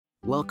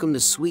Welcome to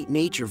Sweet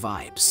Nature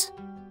Vibes.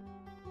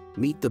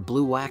 Meet the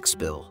blue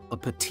waxbill, a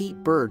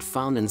petite bird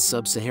found in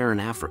sub-Saharan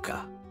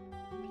Africa.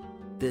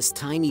 This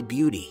tiny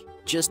beauty,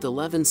 just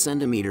 11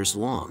 centimeters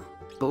long,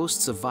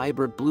 boasts a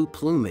vibrant blue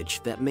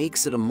plumage that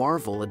makes it a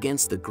marvel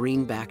against the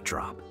green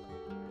backdrop.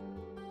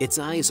 Its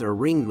eyes are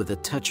ringed with a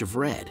touch of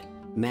red,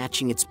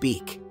 matching its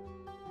beak.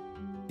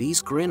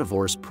 These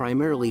granivores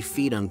primarily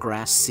feed on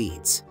grass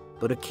seeds,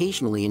 but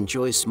occasionally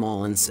enjoy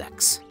small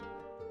insects.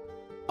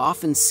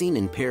 Often seen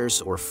in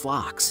pairs or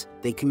flocks,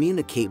 they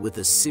communicate with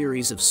a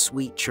series of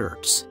sweet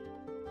chirps.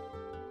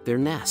 Their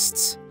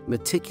nests,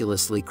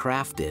 meticulously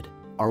crafted,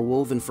 are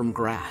woven from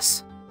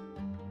grass.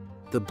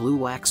 The blue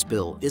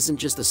waxbill isn't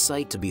just a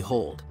sight to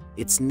behold,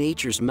 it's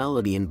nature's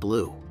melody in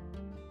blue.